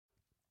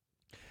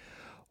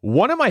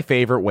One of my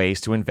favorite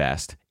ways to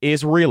invest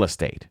is real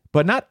estate,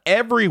 but not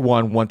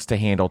everyone wants to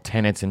handle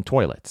tenants and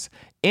toilets.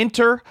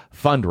 Enter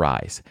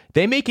Fundrise.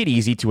 They make it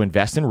easy to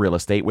invest in real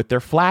estate with their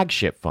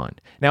flagship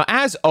fund. Now,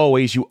 as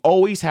always, you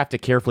always have to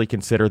carefully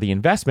consider the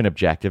investment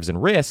objectives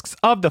and risks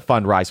of the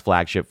Fundrise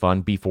flagship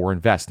fund before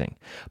investing.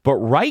 But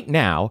right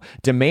now,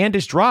 demand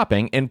is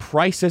dropping and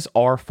prices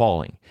are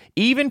falling,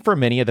 even for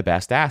many of the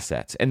best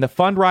assets. And the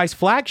Fundrise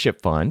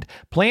flagship fund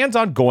plans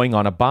on going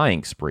on a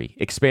buying spree,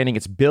 expanding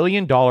its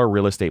billion-dollar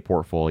real estate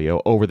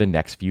portfolio over the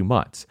next few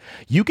months.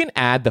 You can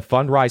add the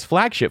Fundrise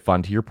flagship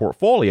fund to your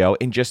portfolio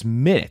in just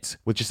minutes,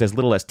 with just as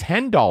little as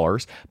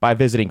 $10 by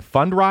visiting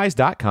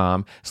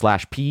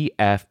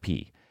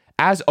fundrise.com/PFP.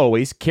 As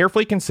always,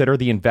 carefully consider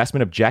the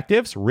investment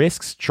objectives,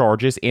 risks,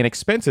 charges, and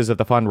expenses of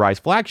the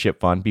Fundrise flagship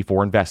fund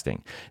before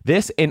investing.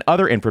 This and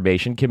other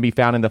information can be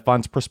found in the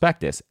fund's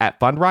prospectus at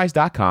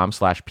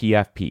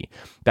fundrise.com/PFP.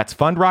 That's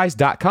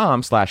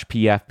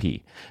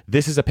fundrise.com/PFP.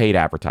 This is a paid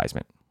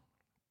advertisement.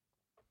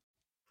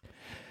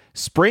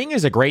 Spring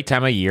is a great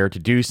time of year to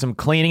do some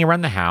cleaning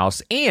around the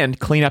house and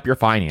clean up your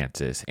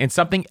finances. And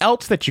something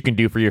else that you can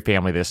do for your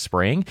family this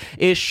spring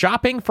is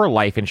shopping for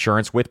life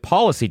insurance with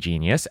Policy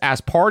Genius as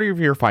part of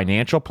your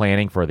financial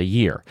planning for the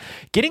year.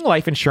 Getting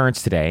life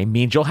insurance today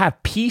means you'll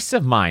have peace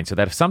of mind so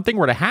that if something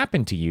were to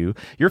happen to you,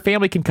 your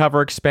family can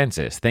cover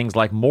expenses, things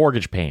like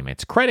mortgage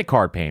payments, credit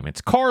card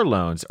payments, car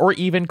loans, or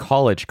even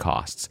college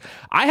costs.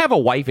 I have a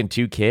wife and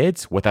 2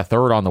 kids, with a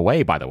third on the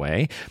way, by the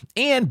way,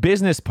 and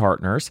business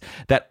partners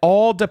that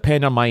all depend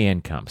on my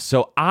income.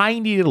 So I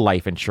needed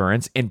life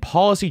insurance, and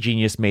Policy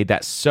Genius made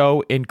that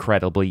so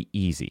incredibly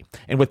easy.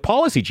 And with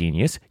Policy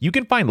Genius, you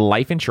can find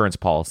life insurance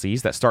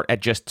policies that start at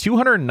just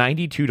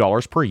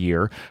 $292 per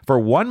year for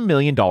 $1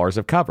 million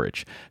of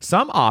coverage.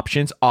 Some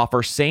options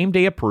offer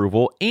same-day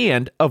approval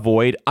and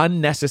avoid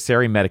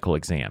unnecessary medical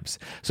exams.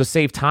 So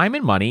save time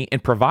and money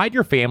and provide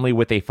your family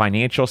with a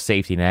financial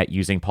safety net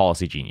using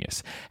Policy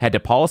Genius. Head to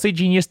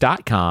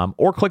policygenius.com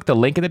or click the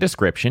link in the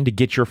description to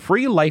get your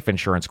free life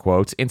insurance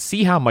quotes and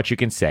see how much you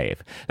can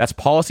save. That's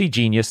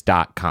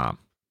policygenius.com.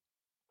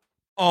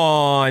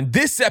 On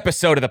this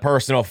episode of the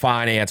Personal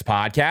Finance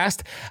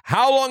Podcast,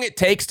 how long it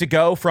takes to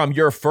go from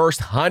your first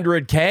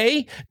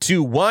 $100K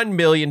to $1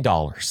 million.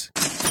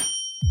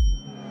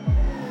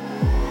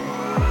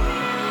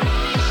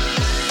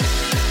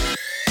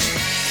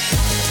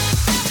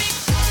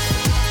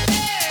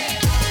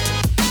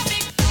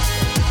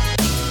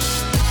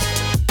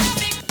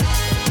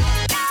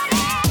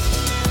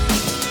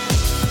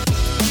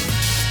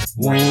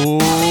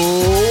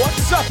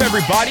 What's up,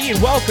 everybody,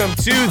 and welcome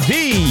to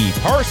the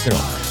Personal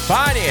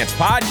Finance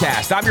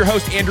Podcast. I'm your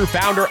host, Andrew,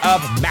 founder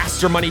of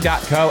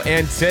MasterMoney.co,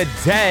 and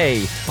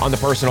today on the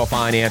Personal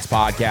Finance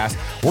Podcast,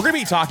 we're going to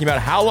be talking about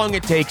how long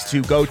it takes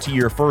to go to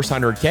your first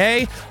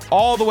 100K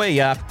all the way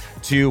up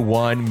to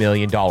 $1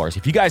 million.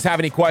 If you guys have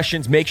any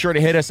questions, make sure to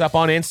hit us up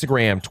on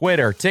Instagram,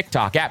 Twitter,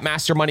 TikTok at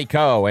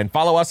MasterMoneyCo, and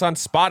follow us on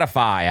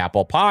Spotify,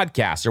 Apple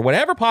Podcasts, or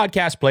whatever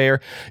podcast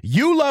player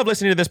you love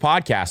listening to this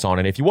podcast on.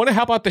 And if you want to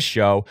help out the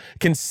show,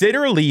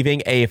 consider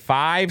leaving a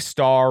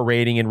 5-star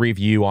rating and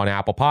review on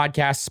Apple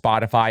Podcasts,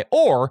 Spotify,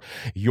 or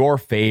your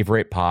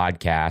favorite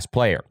podcast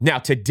player. Now,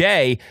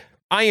 today,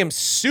 I am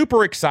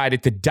super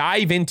excited to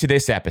dive into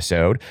this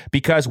episode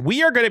because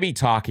we are going to be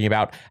talking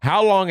about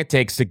how long it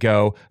takes to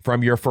go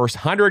from your first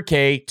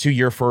 100K to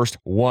your first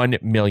 $1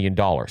 million.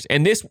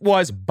 And this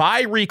was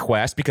by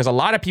request because a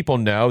lot of people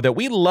know that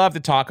we love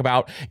to talk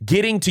about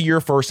getting to your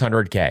first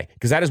 100K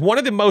because that is one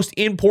of the most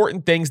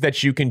important things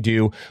that you can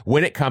do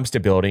when it comes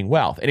to building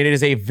wealth. And it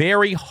is a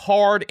very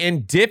hard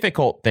and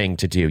difficult thing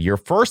to do. Your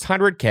first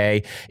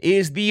 100K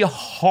is the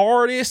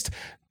hardest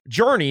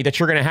journey that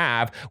you're going to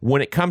have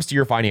when it comes to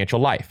your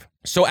financial life.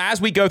 So as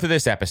we go through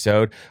this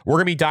episode, we're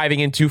going to be diving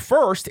into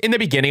first, in the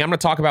beginning, I'm going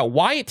to talk about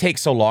why it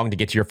takes so long to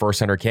get to your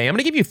first 100K. I'm going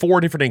to give you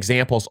 4 different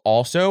examples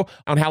also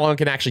on how long it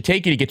can actually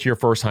take you to get to your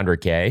first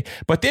 100K.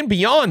 But then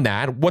beyond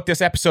that, what this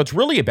episode's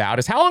really about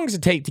is how long does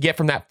it take to get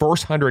from that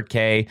first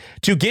 100K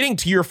to getting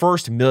to your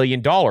first $1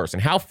 million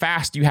and how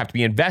fast you have to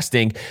be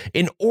investing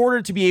in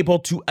order to be able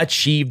to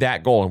achieve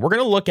that goal. And we're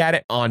going to look at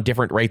it on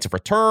different rates of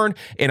return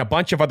and a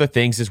bunch of other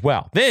things as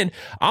well. Then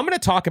I'm going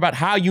to talk about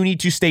how you need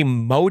to stay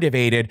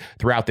motivated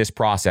throughout this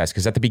process,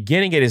 because at the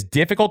beginning it is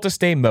difficult to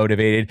stay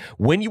motivated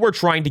when you are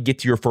trying to get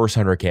to your first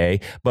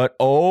 100K, but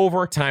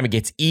over time it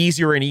gets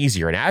easier and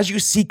easier. And as you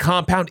see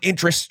compound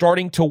interest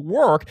starting to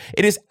work,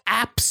 it is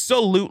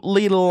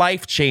absolutely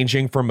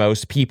life-changing for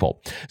most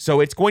people. So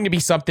it's going to be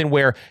something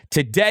where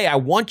today I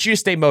want you to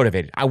stay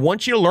motivated. I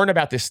want you to learn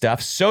about this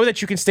stuff so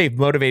that you can stay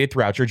motivated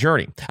throughout your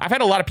journey. I've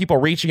had a lot of people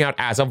reaching out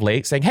as of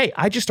late saying, hey,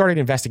 I just started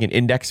investing in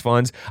index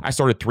funds. I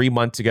started 3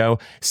 months ago,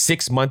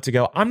 6 months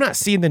ago. I'm not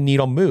seeing the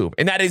needle move.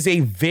 And that is a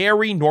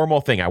very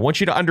normal thing. I want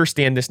you to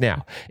understand this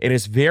now. It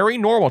is very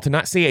normal to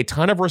not see a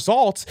ton of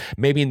results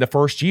maybe in the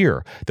first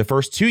year, the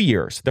first 2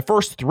 years, the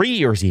first 3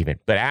 years even.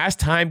 But as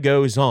time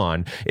goes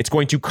on, it's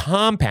going to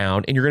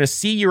compound and you're going to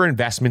see your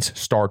investments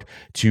start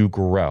to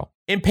grow.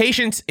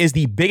 Impatience is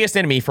the biggest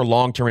enemy for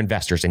long-term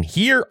investors. And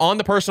here on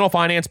the Personal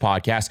Finance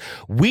Podcast,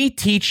 we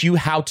teach you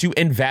how to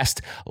invest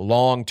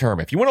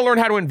long-term. If you want to learn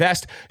how to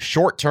invest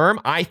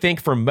short-term, I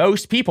think for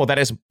most people that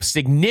is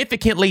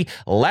significantly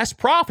less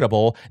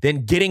profitable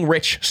than getting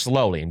rich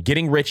slowly and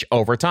getting rich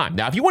over time.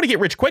 Now, if you want to get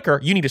rich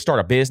quicker, you need to start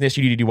a business,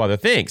 you need to do other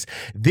things.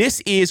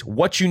 This is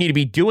what you need to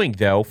be doing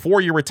though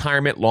for your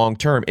retirement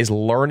long-term, is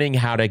learning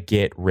how to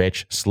get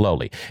rich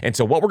slowly. And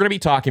so what we're going to be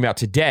talking about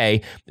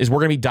today is we're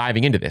going to be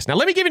diving into this. Now,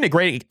 let me give you a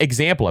great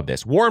example of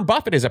this. Warren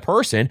Buffett is a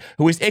person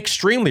who is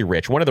extremely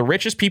rich, one of the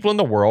richest people in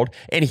the world,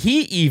 and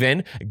he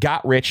even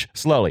got rich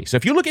slowly. So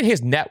if you look at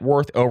his net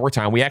worth over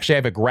time, we actually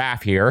have a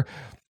graph here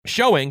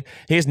showing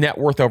his net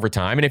worth over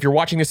time. And if you're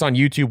watching this on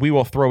YouTube, we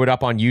will throw it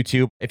up on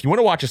YouTube. If you want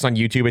to watch this on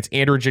YouTube, it's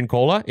Andrew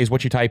Giancola is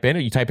what you type in.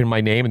 You type in my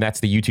name, and that's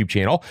the YouTube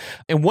channel.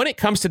 And when it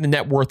comes to the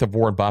net worth of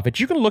Warren Buffett,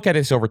 you can look at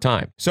this over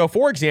time. So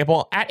for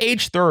example, at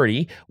age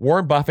 30,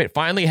 Warren Buffett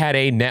finally had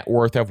a net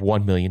worth of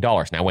 $1 million.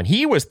 Now, when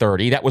he was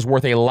 30, that was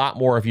worth a lot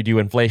more if you do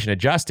inflation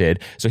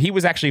adjusted. So he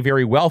was actually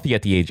very wealthy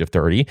at the age of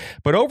 30.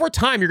 But over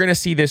time, you're going to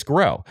see this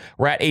grow.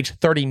 Where at age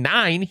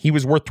 39, he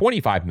was worth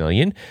 $25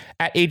 million.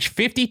 At age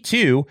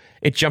 52,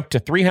 it jumped to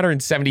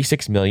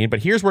 $376 million.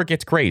 But here's where it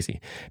gets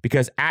crazy,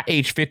 because at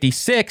age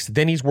 56,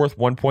 then he's worth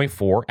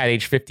 1.4. At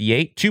age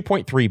 58,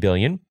 2.3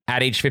 billion.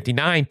 At age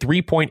 59,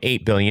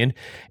 3.8 billion.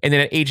 And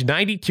then at age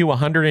 92,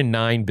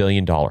 $109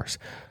 billion.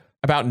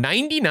 About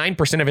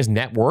 99% of his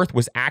net worth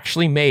was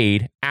actually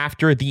made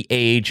after the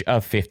age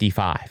of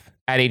 55.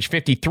 At age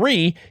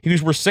 53, he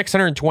was worth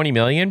 $620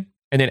 million.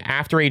 And then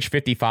after age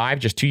 55,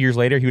 just 2 years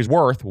later, he was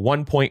worth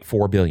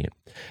 $1.4 billion.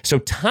 So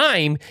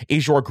time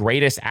is your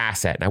greatest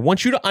asset. And I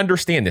want you to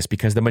understand this,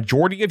 because the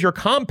majority of your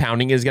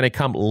compounding is going to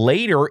come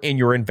later in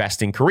your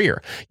investing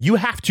career. You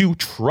have to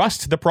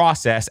trust the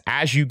process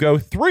as you go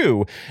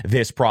through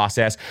this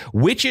process,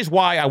 which is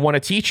why I want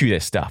to teach you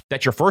this stuff,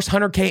 that your first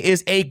 100K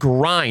is a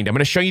grind. I'm going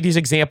to show you these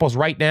examples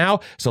right now.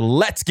 So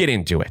let's get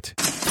into it.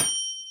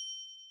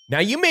 Now,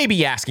 you may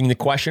be asking the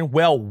question,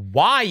 well,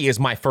 why is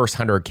my first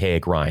 100K a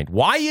grind?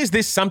 Why is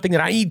this something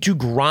that I need to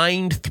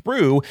grind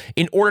through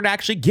in order to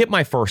actually get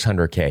my first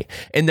 100K?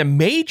 And the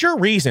major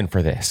reason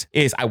for this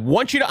is, I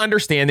want you to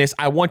understand this.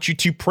 I want you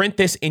to print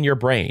this in your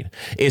brain,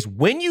 is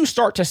when you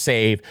start to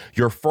save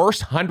your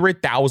first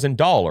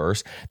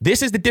 $100,000,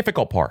 this is the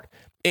difficult part.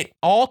 It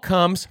all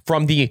comes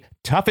from the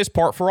toughest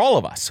part for all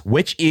of us,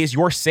 which is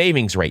your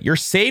savings rate. Your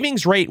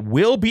savings rate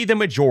will be the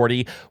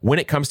majority when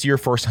it comes to your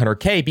first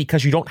 100K,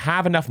 because you don't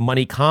have enough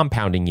money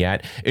compounding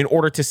yet in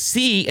order to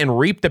see and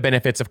reap the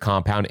benefits of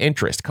compound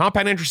interest.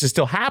 Compound interest is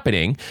still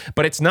happening,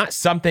 but it's not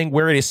something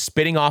where it is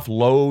spitting off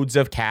loads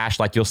of cash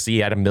like you'll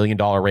see at $1 million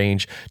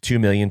range, $2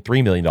 million,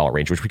 $3 million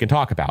range, which we can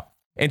talk about.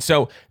 And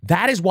so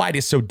that is why it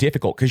is so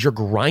difficult, because you're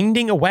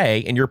grinding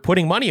away and you're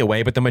putting money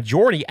away, but the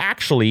majority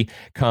actually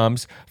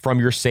comes from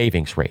your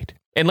savings rate.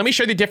 And let me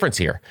show you the difference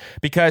here,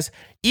 because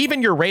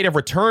even your rate of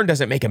return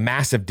doesn't make a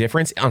massive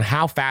difference on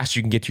how fast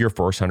you can get to your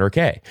first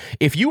 100K.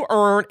 If you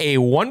earn a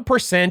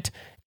 1%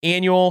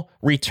 annual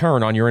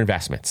return on your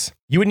investments,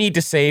 you would need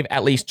to save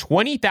at least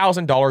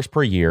 $20,000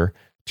 per year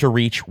to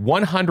reach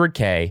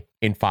 100K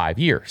in 5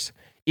 years.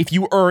 If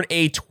you earn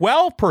a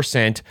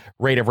 12%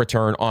 rate of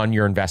return on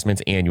your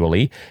investments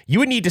annually, you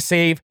would need to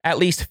save at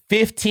least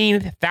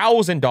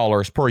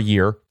 $15,000 per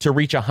year to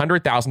reach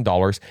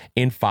 $100,000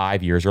 in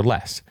 5 years or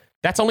less.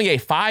 That's only a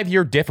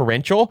 5-year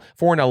differential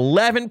for an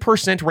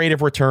 11% rate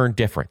of return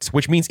difference,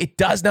 which means it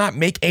does not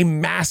make a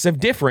massive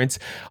difference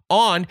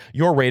on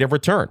your rate of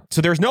return.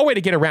 So there's no way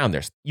to get around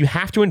this. You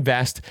have to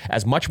invest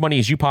as much money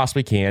as you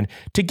possibly can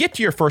to get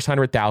to your first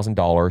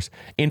 $100,000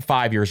 in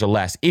 5 years or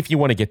less, if you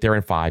want to get there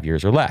in 5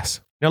 years or less.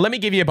 Now, let me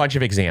give you a bunch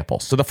of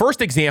examples. So the first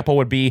example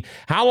would be,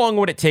 how long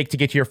would it take to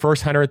get to your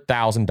first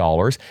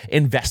 $100,000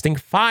 investing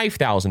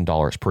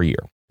 $5,000 per year?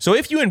 So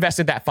if you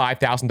invested that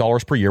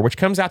 $5,000 per year, which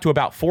comes out to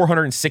about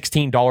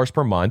 $416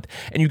 per month,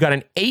 and you got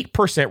an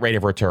 8% rate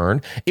of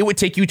return, it would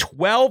take you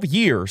 12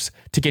 years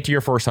to get to your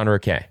first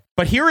 100K.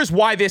 But here is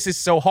why this is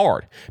so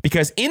hard.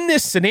 Because in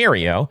this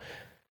scenario,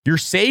 your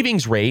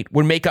savings rate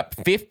would make up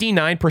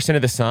 59%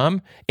 of the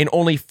sum, and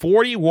only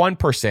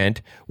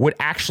 41% would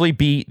actually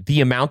be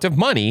the amount of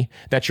money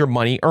that your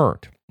money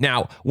earned.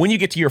 Now, when you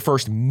get to your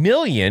first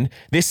million,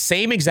 this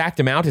same exact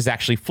amount is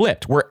actually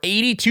flipped, where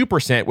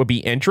 82% would be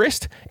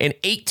interest and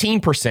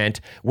 18%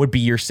 would be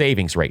your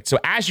savings rate. So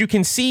as you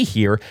can see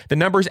here, the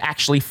numbers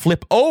actually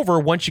flip over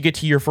once you get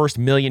to your first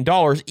 $1 million,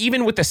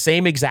 even with the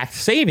same exact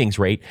savings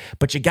rate,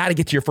 but you got to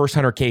get to your first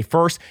 100K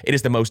first. It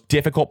is the most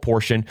difficult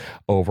portion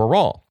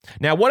overall.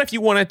 Now, what if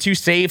you wanted to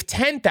save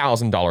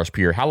 $10,000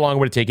 per year? How long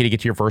would it take you to get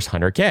to your first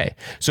 100K?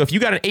 So if you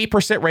got an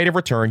 8% rate of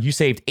return, you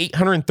saved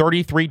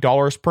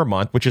 $833 per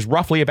month, which is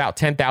roughly about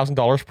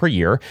 $10,000 per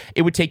year.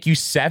 It would take you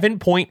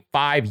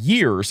 7.5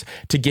 years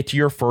to get to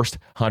your first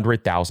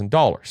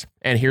 $100,000.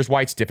 And here's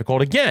why it's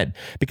difficult again,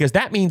 because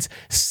that means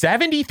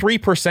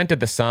 73% of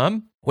the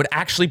sum would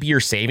actually be your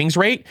savings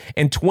rate,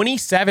 and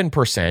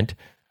 27%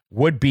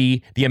 would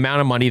be the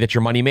amount of money that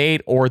your money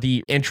made or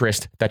the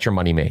interest that your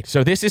money made.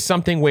 So this is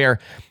something where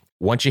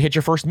Once you hit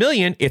your first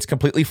million, it's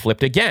completely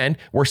flipped again,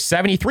 where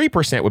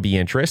 73% would be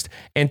interest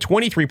and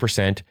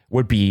 23%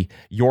 would be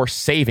your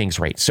savings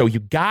rate. So you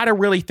got to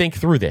really think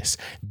through this.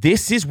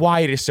 This is why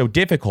it is so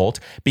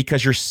difficult,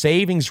 because your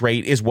savings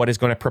rate is what is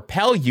going to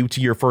propel you to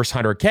your first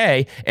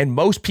 100K. And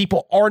most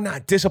people are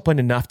not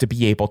disciplined enough to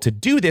be able to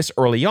do this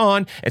early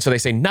on. And so they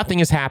say, nothing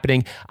is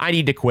happening. I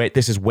need to quit.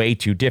 This is way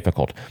too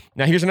difficult.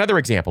 Now, here's another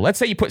example. Let's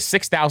say you put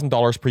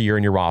 $6,000 per year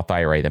in your Roth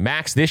IRA. The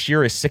max this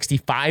year is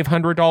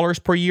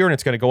 $6,500 per year, and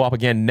it's going to go up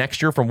again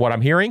next year from what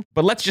I'm hearing.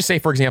 But let's just say,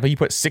 for example, you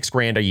put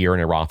 $6,000 a year in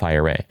a Roth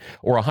IRA,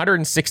 or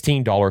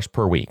 $116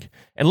 per week.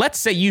 And let's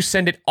say you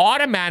send it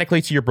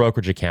automatically to your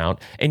brokerage account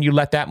and you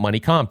let that money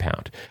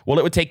compound. Well,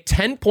 it would take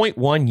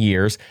 10.1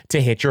 years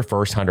to hit your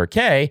first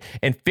 100K,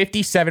 and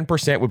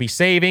 57% would be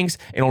savings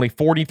and only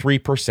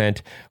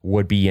 43%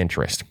 would be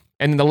interest.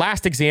 And then the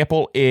last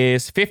example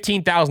is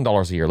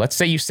 $15,000 a year. Let's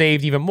say you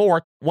saved even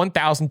more,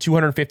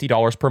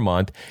 $1,250 per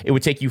month. It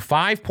would take you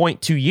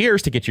 5.2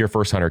 years to get to your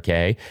first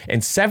 100K,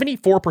 and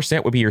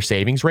 74% would be your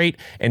savings rate,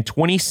 and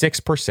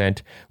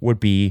 26%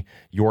 would be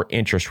your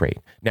interest rate.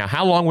 Now,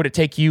 how long would it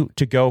take you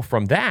to go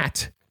from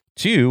that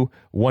to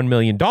 $1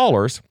 million?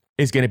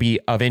 Is going to be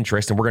of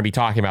interest, and we're going to be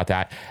talking about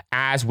that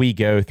as we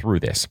go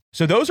through this.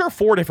 So those are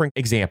 4 different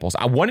examples.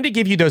 I wanted to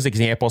give you those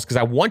examples because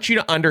I want you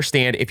to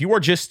understand, if you are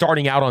just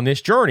starting out on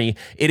this journey,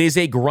 it is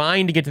a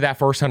grind to get to that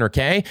first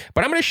 100K,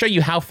 but I'm going to show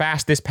you how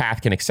fast this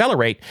path can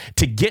accelerate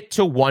to get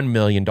to $1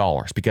 million,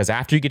 because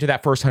after you get to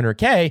that first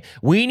 100K,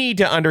 we need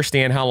to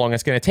understand how long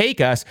it's going to take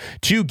us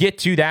to get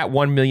to that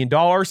 $1 million,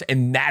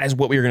 and that is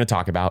what we're going to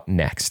talk about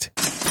next.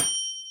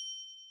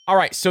 All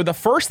right, so the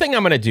first thing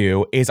I'm going to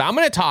do is I'm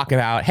going to talk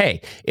about,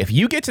 hey, if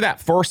you get to that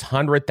first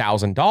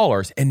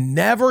 $100,000 and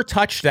never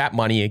touch that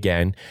money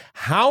again,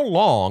 how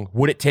long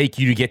would it take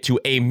you to get to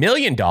 $1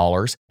 million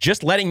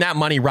just letting that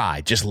money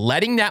ride, just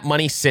letting that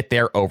money sit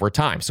there over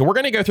time? So we're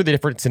going to go through the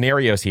different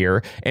scenarios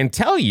here and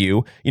tell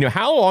you,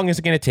 how long is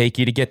it going to take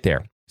you to get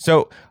there?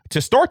 So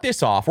to start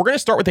this off, we're going to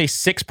start with a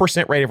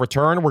 6% rate of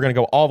return. We're going to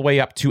go all the way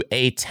up to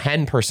a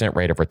 10%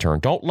 rate of return.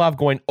 Don't love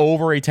going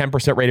over a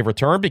 10% rate of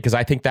return, because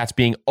I think that's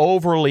being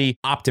overly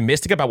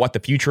optimistic about what the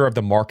future of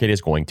the market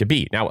is going to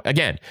be. Now,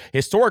 again,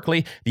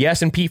 historically, the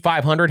S&P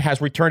 500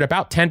 has returned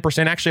about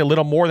 10%, actually a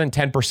little more than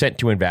 10%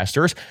 to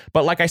investors.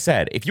 But like I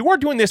said, if you are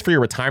doing this for your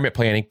retirement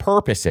planning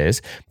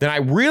purposes, then I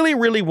really,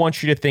 really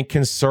want you to think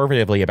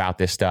conservatively about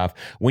this stuff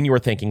when you are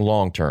thinking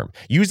long-term.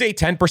 Use a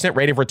 10%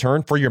 rate of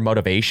return for your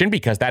motivation,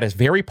 because that is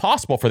very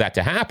possible for that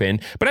to happen.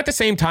 But at the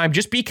same time,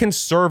 just be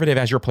conservative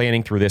as you're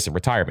planning through this in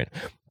retirement.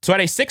 So at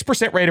a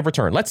 6% rate of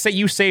return, let's say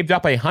you saved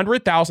up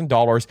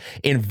 $100,000,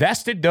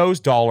 invested those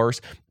dollars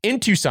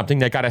into something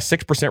that got a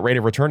 6% rate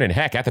of return. And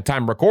heck, at the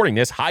time of recording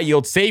this, high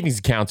yield savings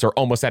accounts are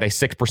almost at a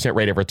 6%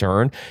 rate of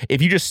return.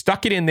 If you just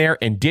stuck it in there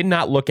and did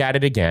not look at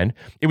it again,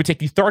 it would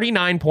take you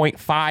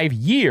 39.5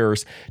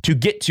 years to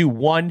get to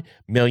 $1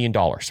 million.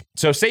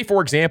 So say,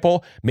 for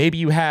example, maybe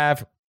you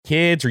have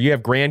kids or you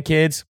have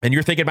grandkids and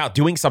you're thinking about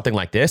doing something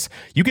like this,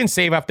 you can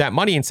save up that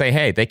money and say,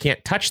 hey, they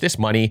can't touch this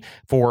money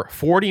for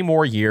 40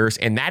 more years.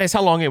 And that is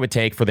how long it would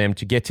take for them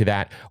to get to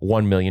that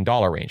 $1 million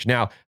range.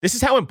 Now, this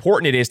is how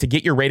important it is to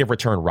get your rate of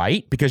return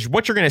right, because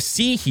what you're going to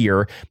see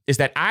here is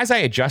that as I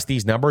adjust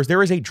these numbers,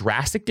 there is a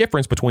drastic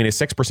difference between a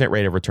 6%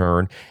 rate of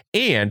return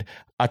and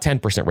a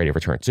 10% rate of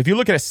return. So if you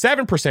look at a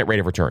 7% rate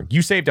of return,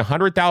 you saved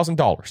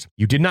 $100,000.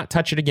 You did not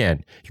touch it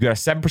again. You got a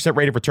 7%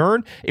 rate of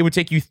return. It would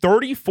take you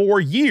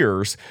 34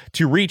 years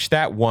to reach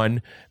that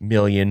 $1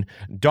 million.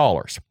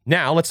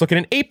 Now let's look at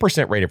an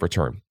 8% rate of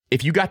return.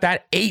 If you got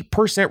that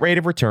 8% rate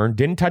of return,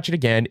 didn't touch it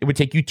again, it would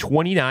take you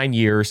 29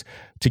 years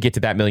to get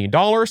to that $1 million.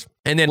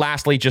 And then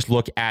lastly, just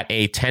look at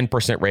a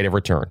 10% rate of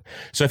return.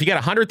 So if you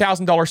got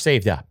 $100,000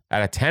 saved up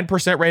at a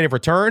 10% rate of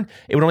return,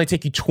 it would only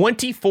take you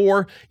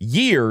 24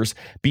 years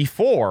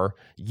before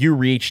you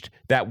reached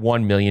that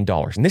 $1 million.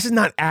 And this is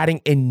not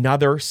adding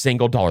another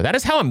single dollar. That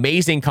is how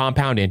amazing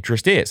compound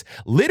interest is.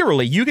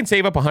 Literally, you can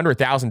save up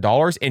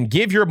 $100,000 and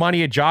give your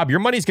money a job. Your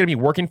money's going to be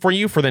working for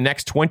you for the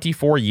next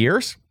 24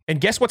 years. And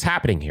guess what's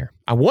happening here?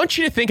 I want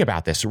you to think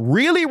about this.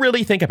 Really,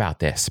 really think about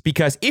this.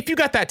 Because if you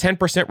got that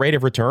 10% rate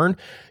of return,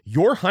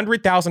 your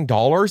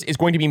 $100,000 is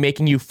going to be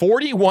making you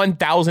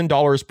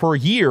 $41,000 per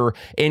year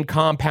in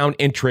compound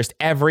interest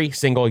every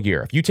single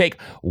year. If you take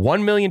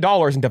 $1 million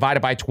and divide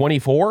it by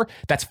 24,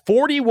 that's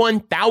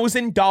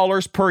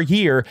 $41,000 per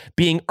year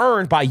being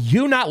earned by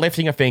you not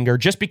lifting a finger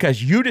just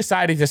because you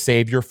decided to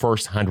save your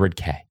first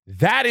 100K.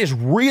 That is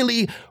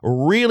really,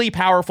 really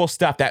powerful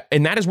stuff.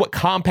 And that is what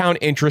compound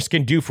interest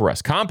can do for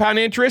us. Compound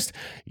interest,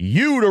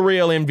 you the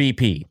real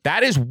MVP.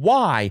 That is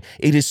why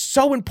it is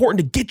so important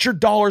to get your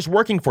dollars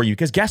working for you.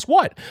 Because guess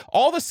what?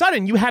 All of a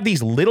sudden, you have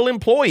these little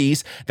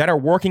employees that are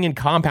working and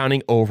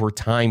compounding over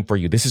time for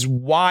you. This is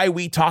why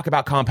we talk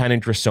about compound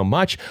interest so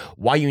much,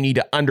 why you need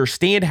to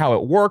understand how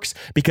it works,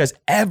 because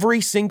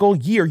every single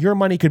year, your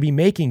money could be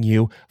making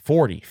you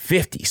 $40,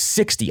 $50,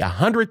 $60,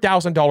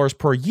 $100,000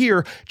 per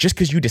year just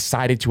because you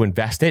decided to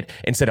invest it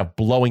instead of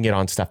blowing it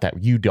on stuff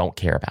that you don't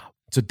care about.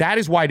 So that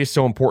is why it is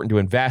so important to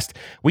invest.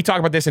 We talk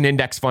about this in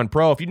Index Fund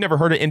Pro. If you've never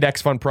heard of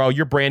Index Fund Pro,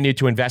 you're brand new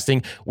to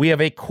investing. We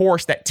have a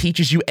course that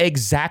teaches you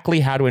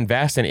exactly how to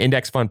invest, and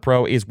Index Fund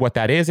Pro is what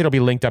that is. It'll be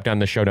linked up down in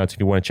the show notes if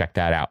you want to check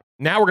that out.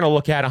 Now we're going to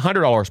look at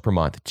 $100 per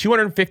month,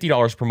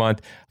 $250 per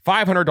month,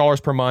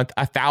 $500 per month,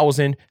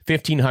 $1,000,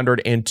 $1,500,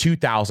 and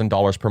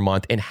 $2,000 per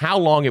month, and how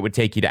long it would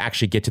take you to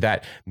actually get to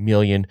that $1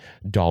 million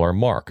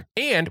mark.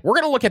 And we're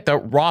going to look at the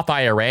Roth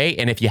IRA,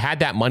 and if you had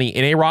that money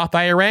in a Roth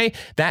IRA,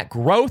 that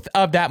growth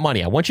of that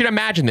money, I want you to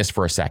imagine this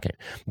for a second.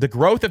 The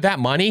growth of that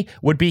money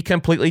would be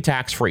completely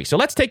tax-free. So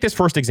let's take this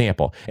first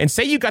example, and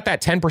say you got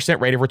that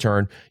 10% rate of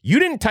return. You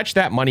didn't touch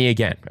that money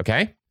again,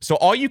 okay? So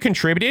all you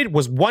contributed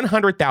was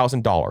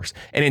 $100,000.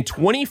 And in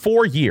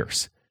 24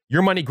 years,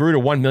 your money grew to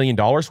 $1 million.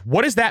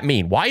 What does that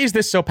mean? Why is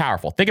this so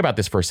powerful? Think about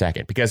this for a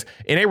second. Because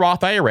in a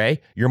Roth IRA,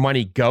 your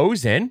money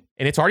goes in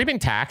and it's already been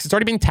taxed. It's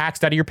already been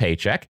taxed out of your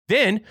paycheck.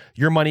 Then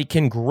your money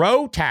can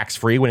grow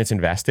tax-free when it's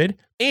invested,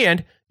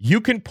 and you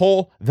can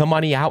pull the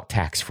money out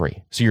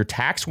tax-free. So you're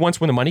taxed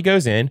once when the money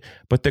goes in,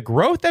 but the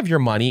growth of your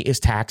money is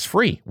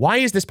tax-free. Why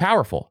is this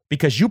powerful?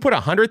 Because you put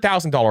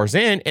 $100,000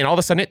 in and all of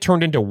a sudden it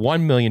turned into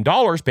 $1 million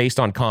based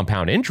on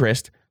compound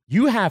interest.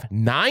 You have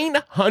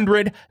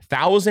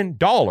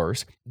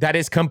 $900,000 that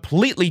is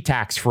completely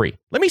tax-free.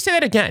 Let me say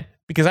that again,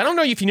 because I don't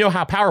know if you know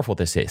how powerful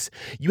this is.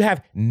 You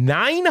have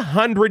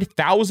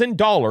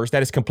 $900,000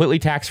 that is completely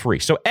tax-free.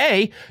 So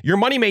A, your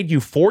money made you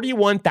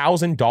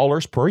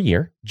 $41,000 per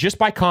year just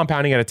by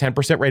compounding at a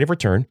 10% rate of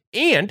return,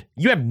 and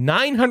you have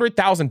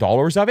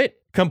 $900,000 of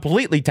it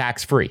completely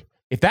tax-free.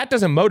 If that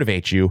doesn't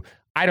motivate you,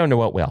 I don't know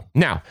what will.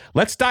 Now,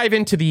 let's dive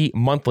into the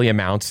monthly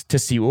amounts to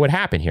see what would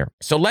happen here.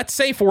 So let's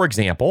say, for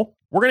example,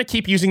 we're going to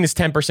keep using this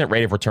 10%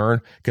 rate of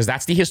return because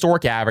that's the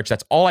historic average.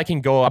 That's all I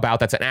can go about.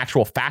 That's an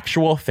actual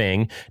factual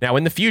thing. Now,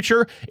 in the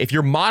future, if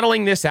you're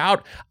modeling this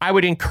out, I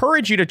would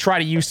encourage you to try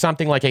to use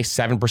something like a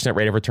 7%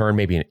 rate of return,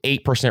 maybe an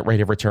 8% rate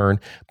of return.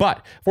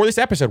 But for this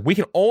episode, we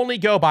can only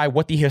go by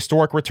what the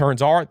historic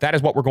returns are. That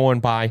is what we're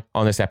going by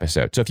on this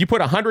episode. So if you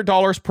put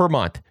 $100 per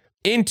month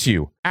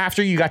into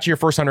after you got to your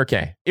first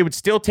 100K, it would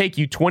still take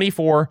you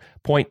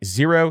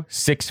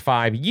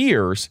 24.065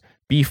 years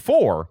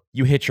before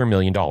you hit your $1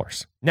 million.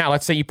 Now,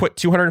 let's say you put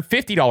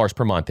 $250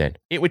 per month in.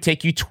 It would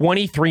take you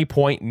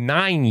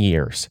 23.9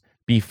 years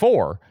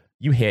before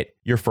you hit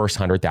your first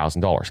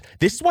 $100,000.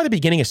 This is why the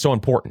beginning is so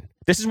important.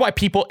 This is why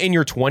people in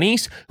your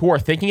 20s who are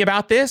thinking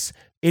about this,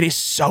 it is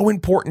so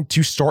important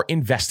to start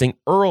investing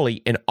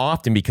early and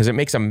often because it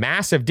makes a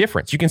massive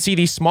difference. You can see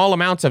these small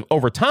amounts of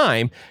over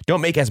time don't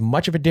make as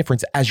much of a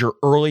difference as your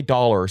early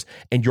dollars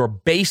and your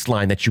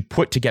baseline that you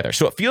put together.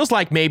 So it feels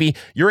like maybe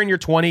you're in your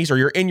 20s or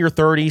you're in your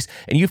 30s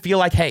and you feel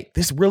like, hey,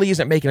 this really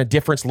isn't making a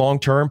difference long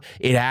term.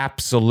 It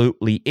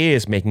absolutely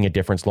is making a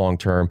difference long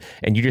term.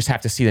 And you just have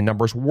to see the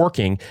numbers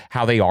working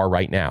how they are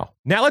right now.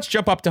 Now let's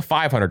jump up to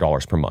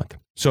 $500 per month.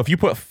 So if you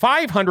put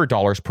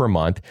 $500 per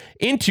month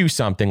into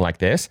something like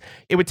this,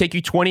 it would take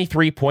you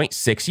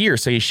 23.6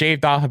 years. So you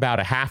shaved off about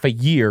a half a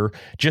year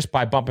just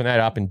by bumping that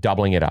up and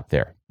doubling it up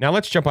there. Now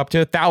let's jump up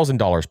to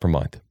 $1,000 per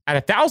month.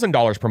 At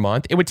 $1,000 per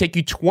month, it would take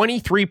you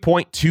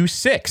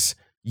 23.26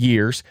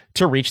 years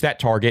to reach that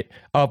target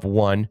of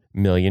 $1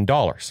 million.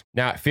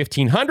 Now at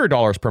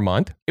 $1,500 per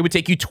month, it would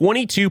take you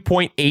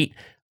 22.8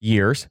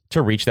 years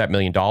to reach that $1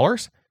 million.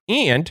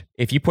 And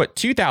if you put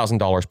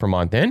 $2,000 per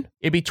month in,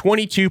 it'd be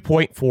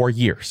 22.4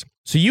 years.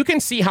 So you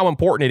can see how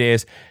important it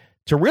is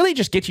to really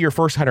just get to your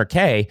first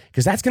 100K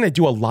because that's going to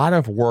do a lot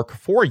of work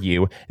for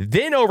you.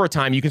 Then over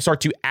time, you can start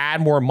to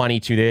add more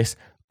money to this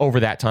over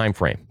that time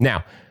frame.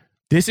 Now,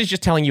 this is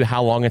just telling you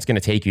how long it's going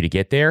to take you to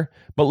get there.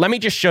 But let me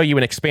just show you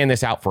and expand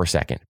this out for a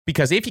second.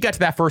 Because if you got to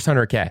that first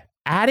 100K,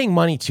 adding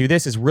money to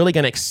this is really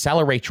going to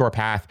accelerate your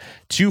path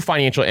to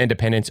financial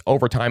independence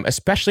over time,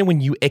 especially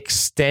when you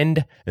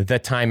extend the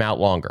time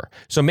out longer.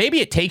 So maybe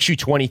it takes you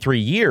 23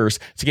 years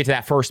to get to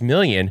that first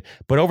million,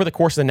 but over the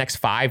course of the next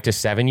 5 to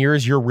 7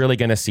 years, you're really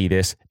going to see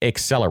this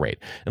accelerate.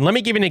 And let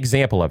me give you an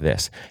example of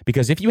this,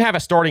 because if you have a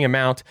starting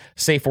amount,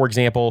 say, for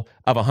example,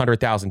 of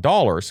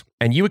 $100,000,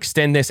 and you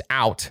extend this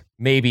out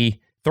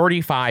maybe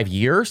 35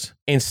 years,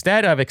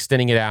 instead of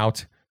extending it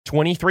out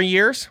 23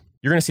 years,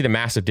 you're going to see the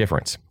massive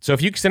difference. So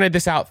if you extended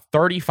this out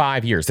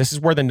 35 years, this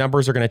is where the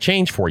numbers are going to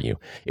change for you.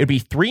 It would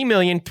be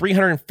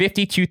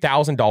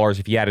 $3,352,000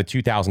 if you added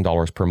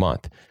 $2,000 per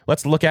month.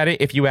 Let's look at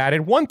it if you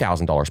added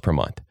 $1,000 per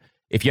month.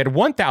 If you had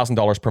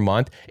 $1,000 per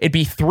month, it'd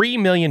be $3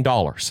 million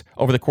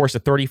over the course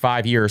of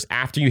 35 years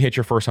after you hit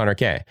your first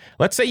 100K.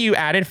 Let's say you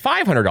added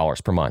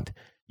 $500 per month.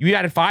 You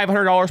added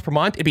 $500 per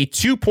month, it'd be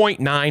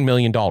 $2.9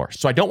 million.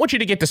 So I don't want you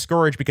to get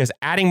discouraged because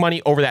adding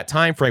money over that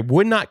time frame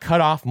would not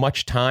cut off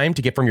much time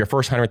to get from your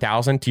first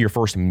 100,000 to your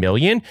first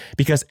million,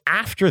 because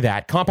after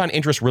that, compound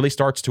interest really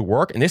starts to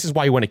work. And this is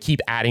why you want to keep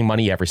adding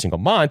money every single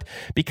month,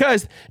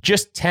 because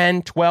just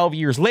 10, 12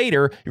 years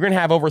later, you're going to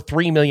have over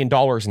 $3 million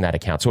in that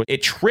account. So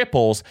it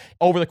triples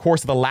over the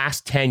course of the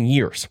last 10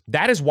 years.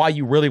 That is why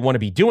you really want to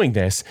be doing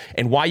this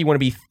and why you want to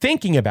be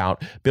thinking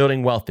about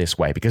building wealth this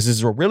way, because this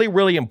is a really,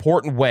 really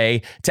important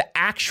way to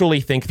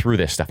actually think through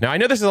this stuff. Now, I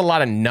know this is a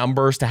lot of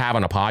numbers to have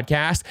on a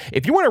podcast.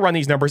 If you want to run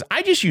these numbers,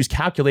 I just use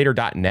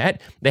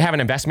calculator.net. They have an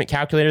investment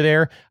calculator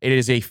there. It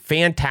is a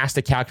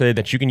fantastic calculator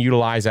that you can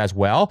utilize as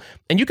well.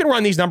 And you can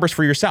run these numbers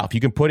for yourself. You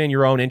can put in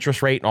your own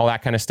interest rate and all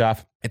that kind of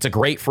stuff. It's a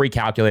great free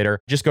calculator.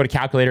 Just go to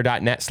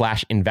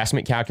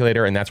calculator.net/investment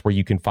calculator, and that's where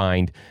you can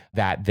find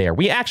that there.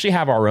 We actually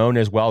have our own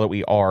as well that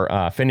we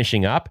are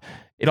finishing up.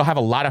 It'll have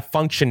a lot of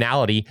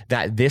functionality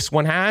that this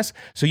one has,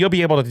 so you'll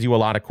be able to do a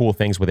lot of cool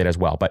things with it as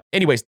well. But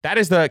anyways, that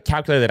is the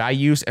calculator that I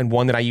use and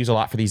one that I use a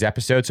lot for these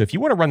episodes. So if you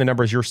want to run the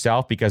numbers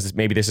yourself, because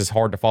maybe this is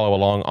hard to follow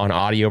along on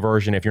audio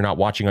version if you're not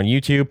watching on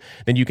YouTube,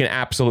 then you can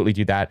absolutely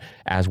do that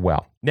as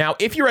well. Now,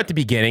 if you're at the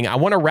beginning, I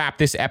want to wrap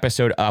this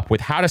episode up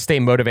with how to stay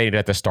motivated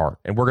at the start,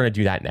 and we're going to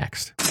do that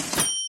next.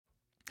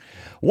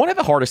 One of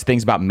the hardest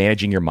things about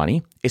managing your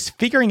money is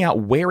figuring out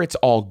where it's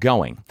all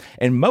going.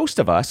 And most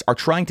of us are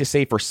trying to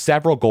save for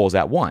several goals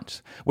at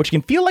once, which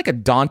can feel like a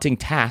daunting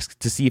task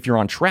to see if you're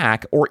on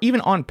track or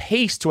even on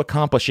pace to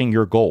accomplishing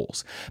your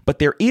goals. But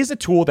there is a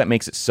tool that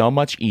makes it so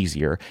much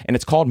easier, and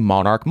it's called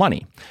Monarch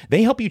Money.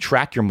 They help you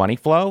track your money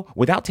flow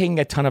without taking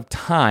a ton of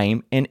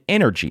time and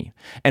energy.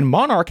 And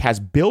Monarch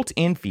has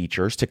built-in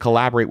features to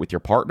collaborate with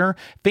your partner,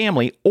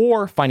 family,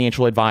 or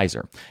financial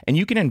advisor. And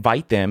you can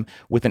invite them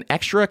with an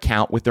extra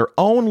account with their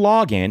own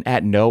login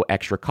at no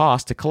extra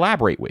cost to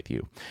collaborate with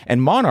you.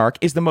 And Monarch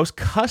is the most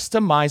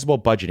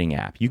customizable budgeting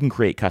app. You can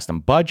create custom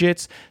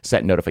budgets,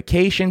 set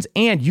notifications,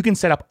 and you can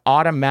set up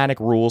automatic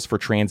rules for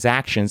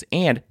transactions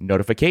and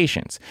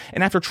notifications.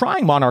 And after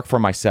trying Monarch for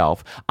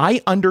myself,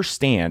 I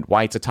understand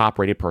why it's a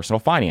top-rated personal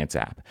finance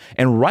app.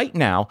 And right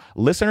now,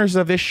 listeners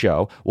of this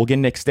show will get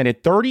an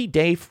extended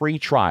 30-day free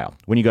trial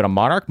when you go to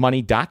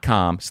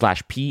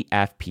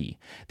monarchmoney.com/PFP.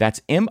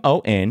 That's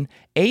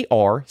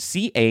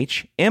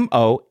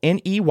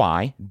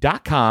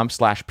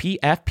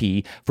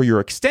monarchmoney.com/PFP for your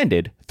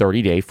extended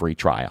 30-day free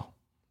trial.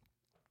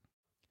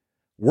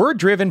 We're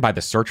driven by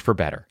the search for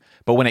better.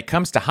 But when it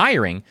comes to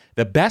hiring,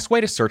 the best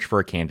way to search for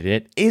a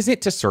candidate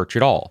isn't to search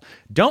at all.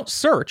 Don't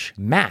search,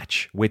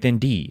 match with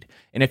Indeed.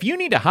 And if you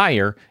need to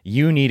hire,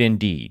 you need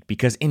Indeed,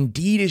 because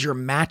Indeed is your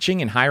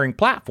matching and hiring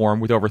platform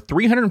with over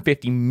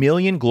 350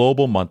 million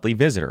global monthly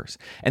visitors.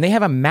 And they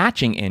have a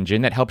matching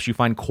engine that helps you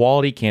find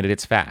quality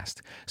candidates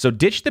fast. So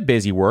ditch the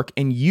busy work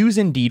and use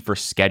Indeed for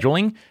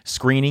scheduling,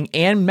 screening,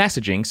 and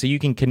messaging so you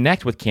can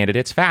connect with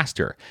candidates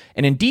faster.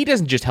 And Indeed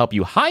doesn't just help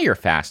you hire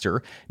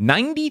faster.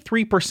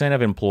 93%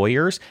 of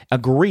employers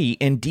agree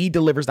Indeed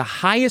delivers the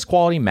highest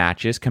quality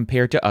matches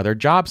compared to other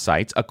job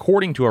sites,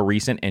 according to a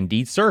recent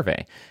Indeed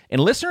survey. And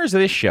listeners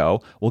of this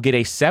show will get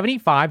a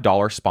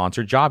 $75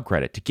 sponsored job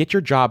credit to get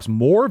your jobs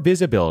more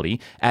visibility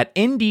at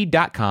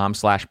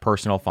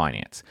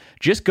Indeed.com/personalfinance.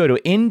 Just go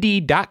to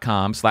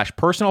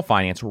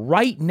Indeed.com/personalfinance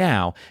right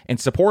now and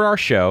support our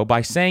show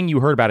by saying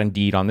you heard about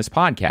Indeed on this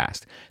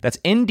podcast. That's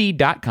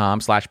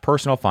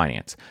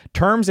Indeed.com/personalfinance.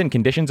 Terms and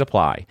conditions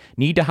apply.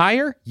 Need to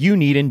hire? You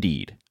need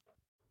Indeed.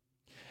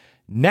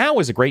 Now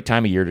is a great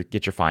time of year to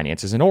get your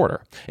finances in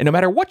order. And no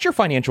matter what your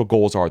financial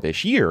goals are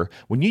this year,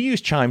 when you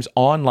use Chime's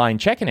online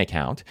checking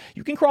account,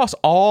 you can cross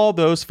all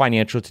those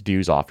financial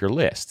to-dos off your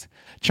list.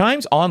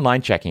 Chime's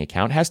online checking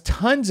account has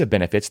tons of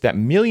benefits that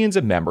millions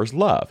of members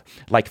love,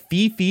 like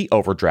fee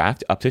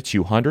overdraft up to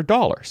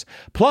 $200.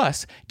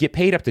 Plus, get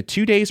paid up to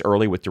 2 days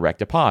early with direct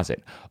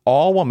deposit,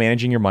 all while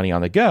managing your money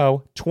on the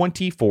go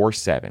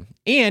 24/7.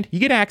 And you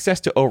get access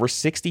to over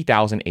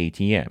 60,000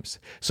 ATMs.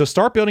 So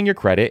start building your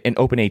credit and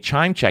open a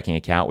Chime checking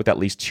account with at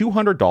least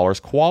 $200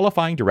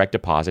 qualifying direct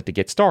deposit to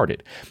get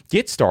started.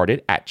 Get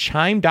started at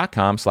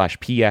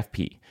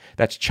chime.com/PFP.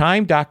 That's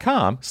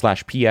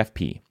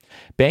chime.com/PFP.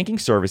 Banking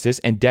services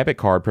and debit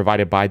card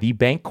provided by the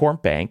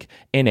Bancorp Bank,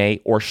 N.A.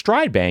 or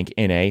Stride Bank,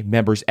 N.A.,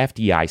 members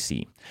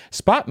FDIC.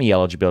 SpotMe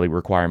eligibility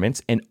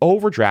requirements and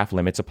overdraft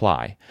limits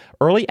apply.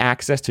 Early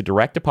access to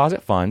direct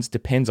deposit funds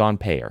depends on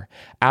payer.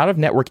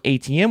 Out-of-network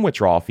ATM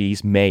withdrawal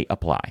fees may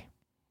apply.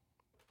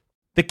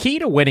 The key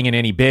to winning in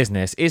any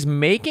business is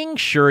making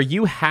sure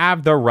you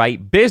have the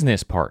right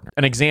business partner.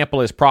 An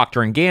example is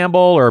Procter & Gamble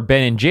or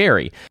Ben &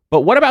 Jerry.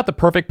 But what about the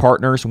perfect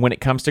partners when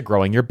it comes to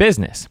growing your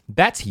business?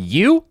 That's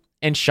you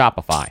and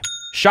Shopify.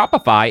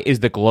 Shopify is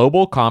the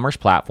global commerce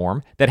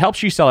platform that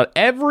helps you sell at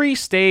every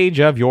stage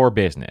of your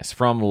business,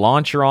 from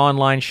launch your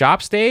online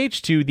shop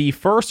stage to the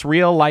first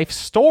real life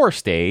store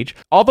stage,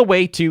 all the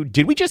way to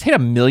did we just hit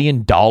 $1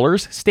 million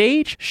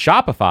stage?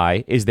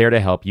 Shopify is there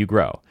to help you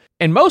grow.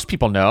 And most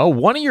people know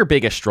one of your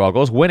biggest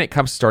struggles when it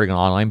comes to starting an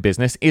online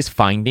business is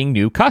finding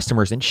new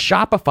customers, and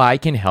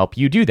Shopify can help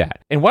you do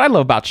that. And what I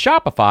love about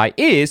Shopify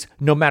is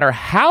no matter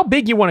how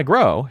big you want to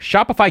grow,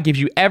 Shopify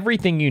gives you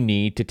everything you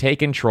need to take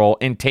control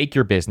and take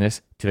your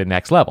business to the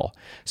next level.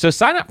 So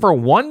sign up for a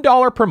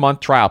 $1 per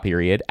month trial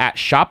period at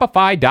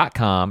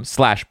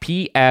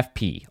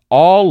shopify.com/PFP,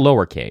 all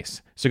lowercase.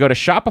 So go to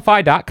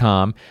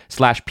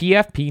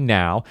shopify.com/PFP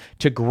now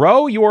to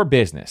grow your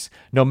business,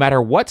 no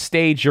matter what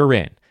stage you're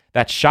in.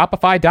 That's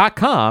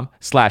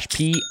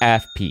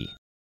shopify.com/PFP.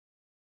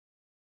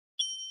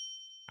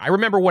 I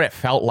remember what it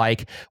felt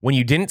like when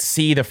you didn't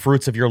see the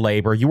fruits of your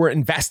labor. You were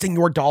investing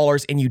your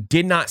dollars and you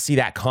did not see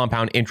that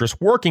compound interest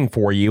working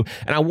for you.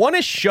 And I want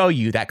to show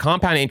you that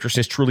compound interest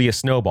is truly a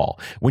snowball.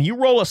 When you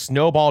roll a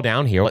snowball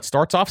down here, it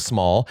starts off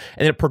small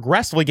and it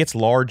progressively gets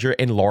larger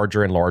and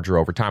larger and larger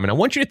over time. And I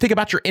want you to think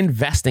about your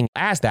investing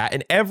as that.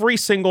 And every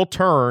single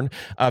turn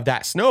of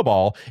that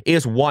snowball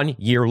is 1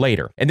 year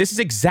later. And this is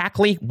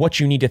exactly what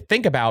you need to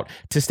think about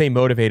to stay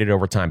motivated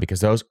over time,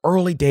 because those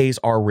early days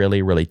are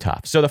really, really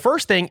tough. So the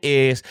first thing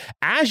is,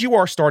 as you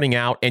are starting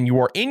out and you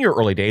are in your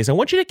early days, I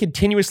want you to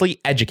continuously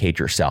educate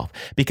yourself,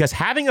 because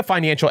having a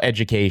financial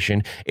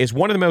education is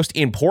one of the most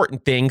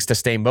important things to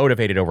stay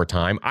motivated over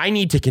time. I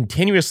need to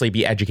continuously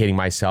be educating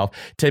myself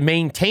to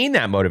maintain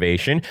that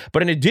motivation.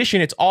 But in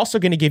addition, it's also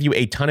going to give you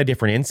a ton of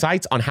different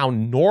insights on how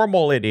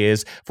normal it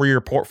is for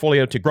your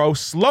portfolio to grow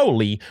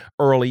slowly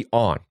early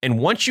on. And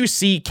once you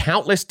see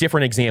countless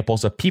different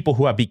examples of people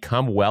who have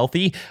become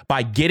wealthy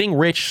by getting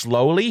rich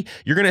slowly,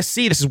 you're going to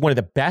see this is one of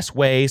the best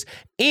ways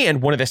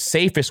and one of the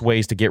safest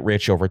ways to get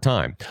rich over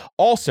time.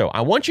 Also,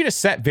 I want you to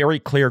set very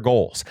clear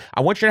goals.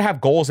 I want you to have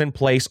goals in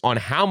place on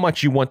how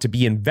much you want to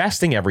be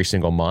investing every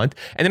single month.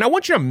 And then I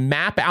want you to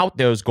map out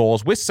those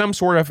goals with some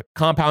sort of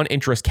compound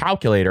interest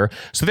calculator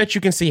so that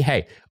you can see,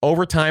 hey,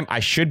 over time, I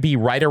should be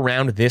right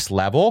around this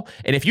level.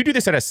 And if you do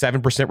this at a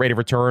 7% rate of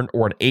return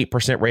or an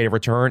 8% rate of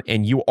return,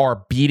 and you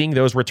are beating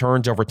those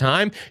returns over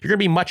time, you're going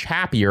to be much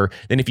happier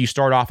than if you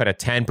start off at a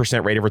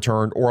 10% rate of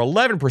return or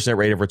 11%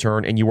 rate of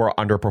return and you are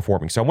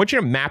underperforming. So I want you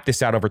to map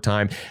this out over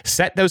time,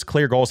 set those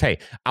clear goals. Hey,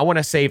 I want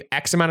to save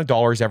X amount of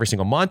dollars every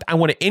single month. I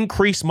want to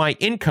increase my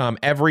income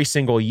every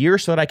single year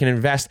so that I can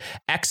invest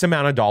X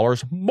amount of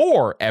dollars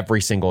more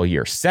every single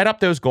year. Set up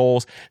those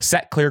goals,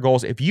 set clear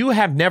goals. If you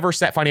have never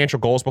set financial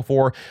goals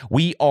before,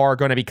 we are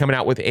going to be coming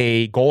out with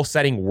a goal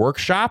setting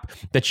workshop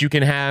that you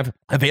can have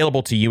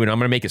available to you. And I'm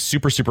going to make it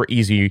super, super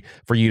easy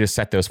for you to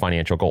set those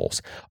financial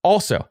goals.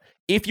 Also,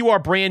 if you are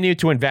brand new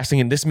to investing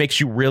and this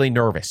makes you really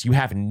nervous, you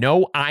have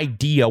no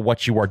idea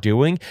what you are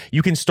doing,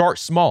 you can start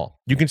small.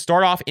 You can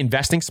start off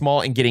investing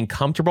small and getting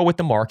comfortable with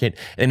the market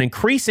and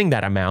increasing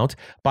that amount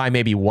by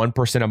maybe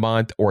 1% a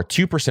month or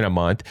 2% a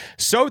month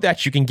so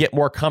that you can get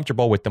more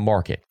comfortable with the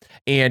market.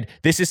 And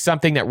this is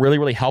something that really,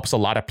 really helps a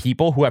lot of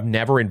people who have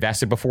never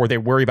invested before. They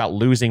worry about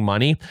losing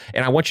money.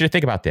 And I want you to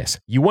think about this.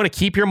 You want to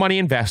keep your money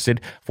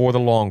invested for the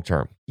long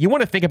term. You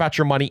want to think about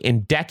your money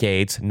in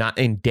decades, not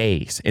in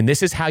days. And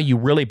this is how you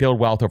really build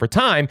wealth over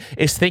time,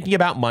 is thinking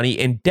about money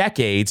in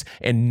decades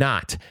and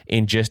not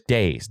in just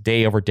days,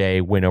 day over day,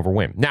 win over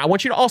win. Now, I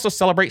want you to also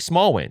celebrate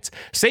small wins.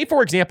 Say,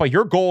 for example,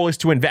 your goal is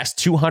to invest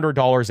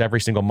 $200 every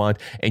single month,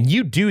 and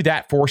you do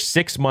that for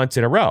 6 months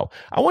in a row.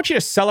 I want you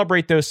to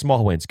celebrate those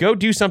small wins. Go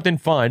do something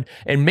fun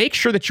and make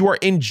sure that you are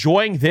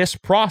enjoying this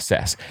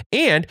process.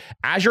 And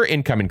as your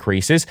income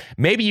increases,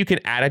 maybe you can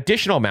add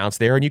additional amounts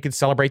there and you can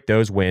celebrate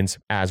those wins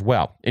as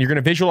well. And you're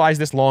going to visualize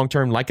this long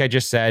term. Like I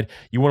just said,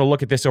 you want to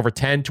look at this over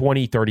 10,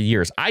 20, 30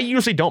 years. I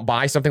usually don't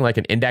buy something like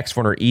an index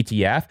fund or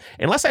ETF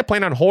unless I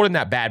plan on holding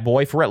that bad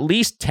boy for at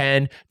least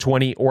 10,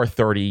 20, or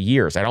 30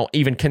 years. I don't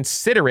even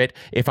consider it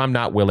if I'm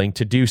not willing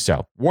to do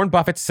so. Warren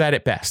Buffett said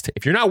it best.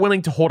 If you're not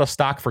willing to hold a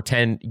stock for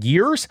 10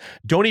 years,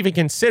 don't even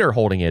consider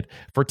holding it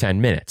for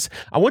 10 minutes.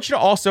 I want you to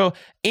also,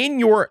 in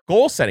your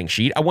goal setting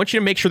sheet, I want you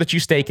to make sure that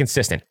you stay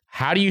consistent.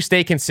 How do you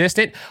stay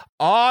consistent?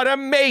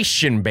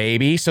 Automation,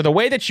 baby. So the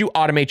way that you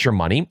automate your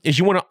money is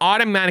you want to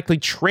automatically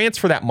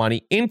transfer that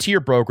money into your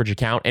brokerage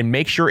account and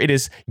make sure it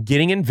is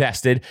getting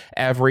invested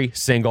every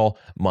single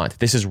month.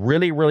 This is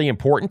really, really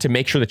important to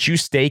make sure that you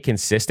stay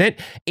consistent,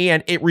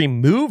 and it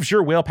removes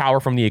your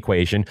willpower from the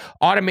equation.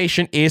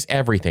 Automation is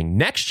everything.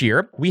 Next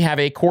year, we have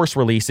a course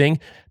releasing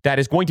that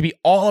is going to be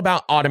all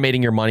about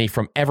automating your money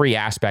from every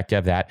aspect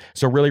of that.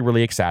 So really,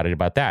 really excited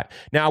about that.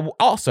 Now,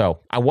 also,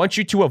 I want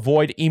you to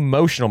avoid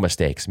emotional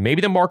mistakes.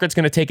 Maybe the market's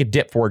going to take a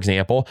dip, for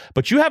example,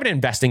 but you have an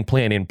investing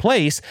plan in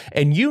place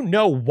and you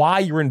know why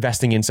you're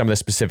investing in some of the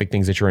specific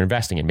things that you're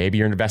investing in. Maybe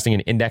you're investing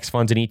in index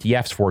funds and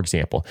ETFs, for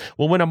example.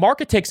 Well, when a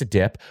market takes a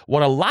dip,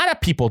 what a lot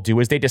of people do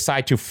is they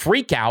decide to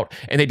freak out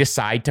and they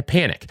decide to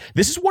panic.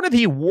 This is one of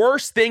the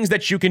worst things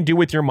that you can do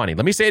with your money.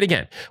 Let me say it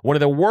again. One of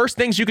the worst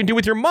things you can do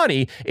with your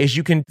money is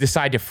you can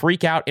decide to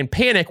freak out and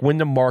panic when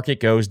the market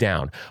goes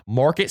down.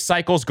 Market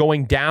cycles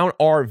going down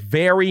are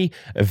very,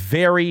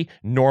 very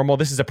normal.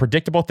 This is a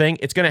predictable thing.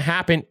 It's going to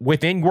happen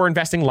within your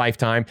investing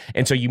lifetime.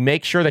 And so you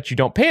make sure that you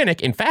don't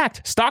panic. In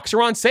fact, stocks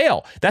are on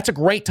sale. That's a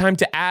great time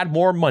to add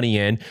more money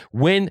in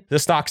when the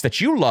stocks that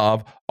you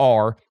love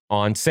are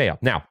on sale.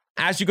 Now,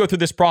 as you go through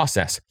this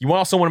process, you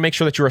also want to make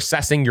sure that you're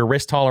assessing your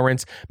risk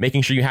tolerance,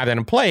 making sure you have that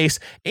in place,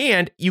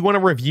 and you want to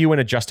review and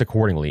adjust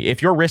accordingly.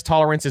 If your risk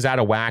tolerance is out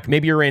of whack,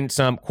 maybe you're in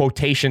some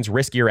quotations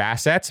riskier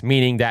assets,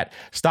 meaning that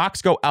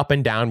stocks go up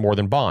and down more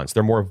than bonds.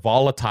 They're more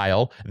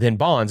volatile than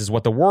bonds is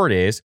what the word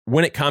is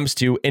when it comes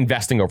to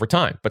investing over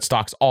time. But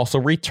stocks also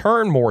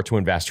return more to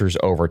investors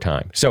over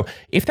time. So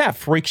if that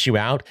freaks you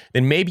out,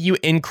 then maybe you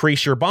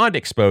increase your bond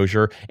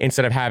exposure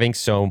instead of having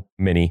so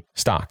many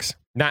stocks.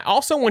 Now, I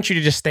also want you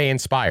to just stay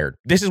inspired.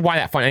 This is why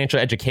that financial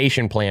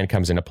education plan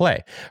comes into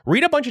play.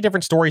 Read a bunch of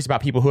different stories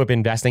about people who have been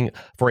investing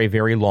for a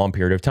very long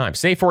period of time.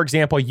 Say, for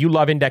example, you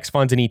love index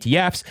funds and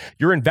ETFs.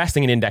 You're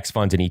investing in index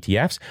funds and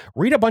ETFs.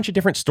 Read a bunch of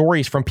different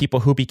stories from people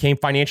who became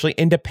financially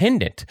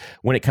independent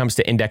when it comes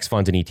to index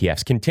funds and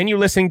ETFs. Continue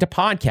listening to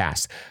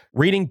podcasts,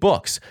 reading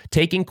books,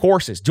 taking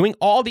courses, doing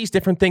all these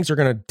different things are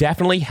going to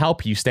definitely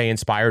help you stay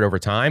inspired over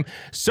time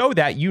so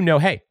that you know,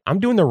 hey, I'm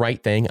doing the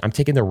right thing. I'm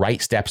taking the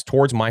right steps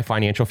towards my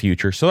financial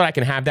future so that I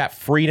can have that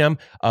freedom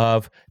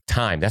of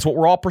time. That's what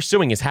we're all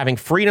pursuing, is having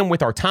freedom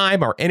with our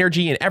time, our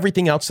energy, and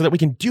everything else so that we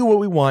can do what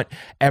we want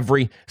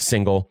every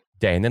single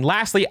day. And then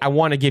lastly, I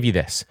want to give you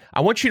this.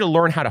 I want you to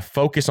learn how to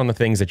focus on the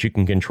things that you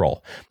can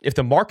control. If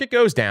the market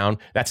goes down,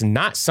 that's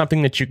not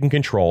something that you can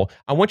control.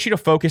 I want you to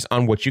focus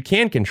on what you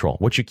can control.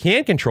 What you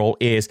can control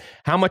is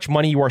how much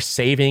money you are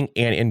saving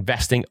and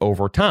investing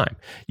over time.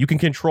 You can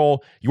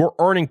control your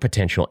earning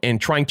potential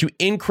and trying to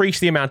increase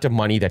the amount of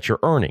money that you're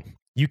earning.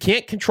 You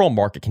can't control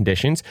market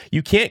conditions.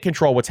 You can't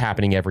control what's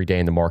happening every day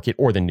in the market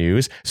or the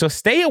news. So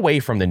stay away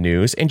from the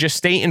news and just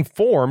stay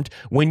informed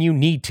when you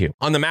need to.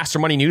 On the Master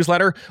Money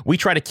newsletter, we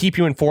try to keep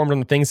you informed on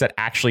the things that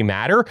actually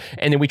matter.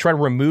 And then we try to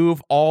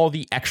remove all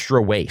the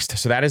extra waste.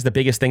 So that is the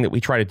biggest thing that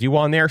we try to do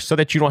on there so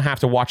that you don't have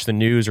to watch the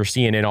news or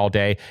CNN all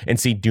day and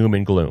see doom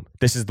and gloom.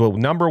 This is the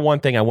number one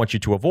thing I want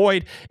you to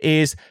avoid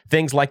is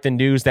things like the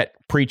news that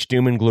preach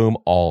doom and gloom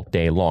all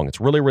day long.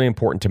 It's really, really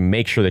important to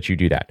make sure that you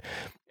do that.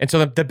 And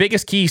so the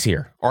biggest keys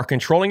here are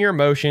controlling your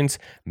emotions,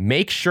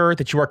 make sure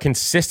that you are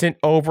consistent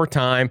over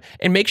time,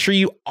 and make sure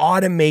you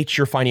automate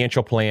your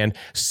financial plan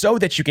so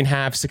that you can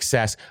have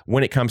success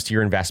when it comes to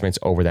your investments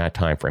over that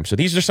time frame. So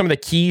these are some of the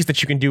keys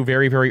that you can do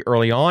very, very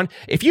early on.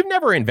 If you've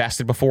never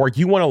invested before,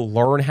 you want to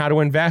learn how to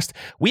invest,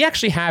 we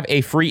actually have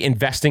a free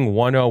Investing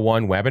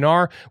 101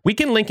 webinar. We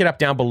can link it up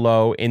down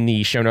below in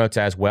the show notes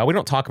as well. We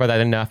don't talk about that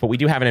enough, but we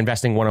do have an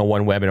Investing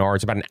 101 webinar.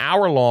 It's about an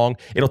hour long.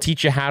 It'll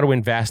teach you how to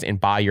invest and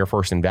buy your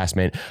first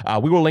investment.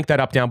 We will link that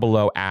up down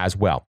below as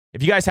well.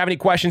 If you guys have any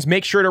questions,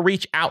 make sure to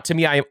reach out to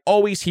me. I am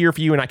always here for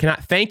you, and I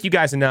cannot thank you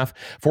guys enough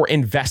for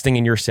investing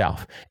in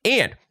yourself.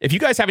 And if you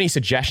guys have any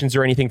suggestions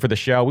or anything for the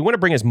show, we want to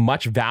bring as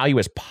much value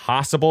as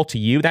possible to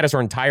you. That is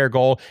our entire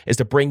goal, is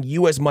to bring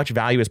you as much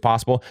value as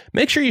possible.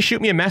 Make sure you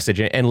shoot me a message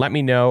and let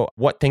me know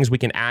what things we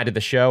can add to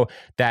the show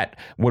that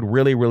would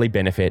really, really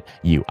benefit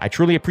you. I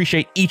truly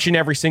appreciate each and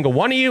every single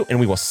one of you, and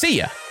we will see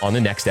you on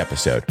the next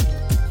episode.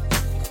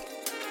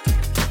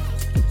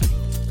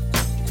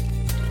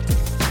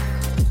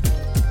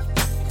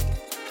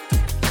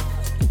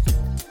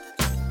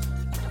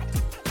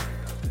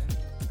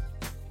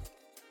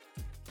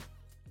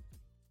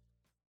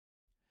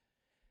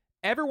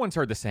 Everyone's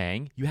heard the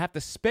saying, you have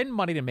to spend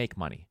money to make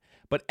money.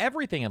 But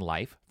everything in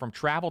life, from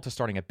travel to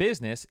starting a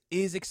business,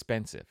 is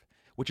expensive.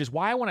 Which is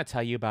why I want to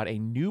tell you about a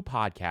new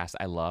podcast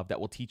I love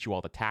that will teach you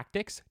all the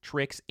tactics,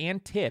 tricks,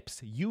 and tips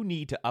you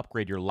need to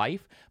upgrade your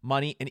life,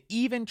 money, and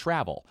even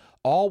travel,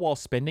 all while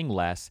spending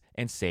less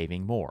and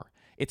saving more.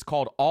 It's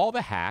called All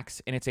the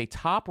Hacks, and it's a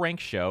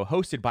top-ranked show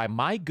hosted by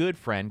my good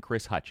friend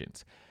Chris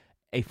Hutchins,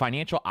 a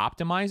financial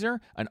optimizer,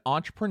 an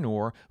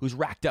entrepreneur who's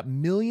racked up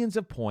millions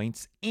of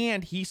points,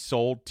 and he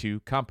sold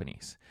 2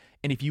 companies.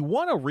 And if you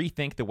want to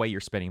rethink the way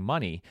you're spending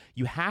money,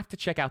 you have to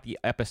check out the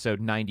episode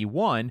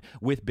 91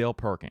 with Bill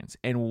Perkins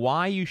and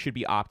why you should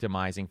be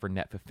optimizing for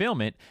net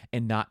fulfillment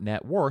and not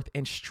net worth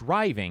and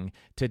striving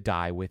to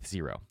die with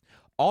zero.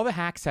 All the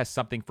Hacks has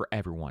something for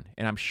everyone,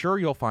 and I'm sure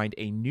you'll find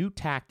a new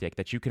tactic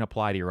that you can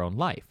apply to your own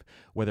life,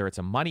 whether it's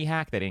a money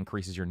hack that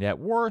increases your net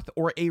worth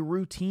or a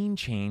routine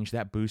change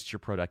that boosts your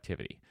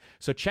productivity.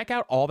 So check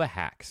out All the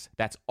Hacks.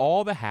 That's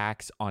All the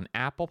Hacks on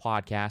Apple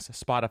Podcasts,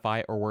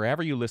 Spotify, or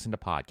wherever you listen to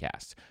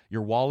podcasts.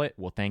 Your wallet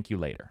will thank you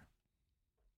later.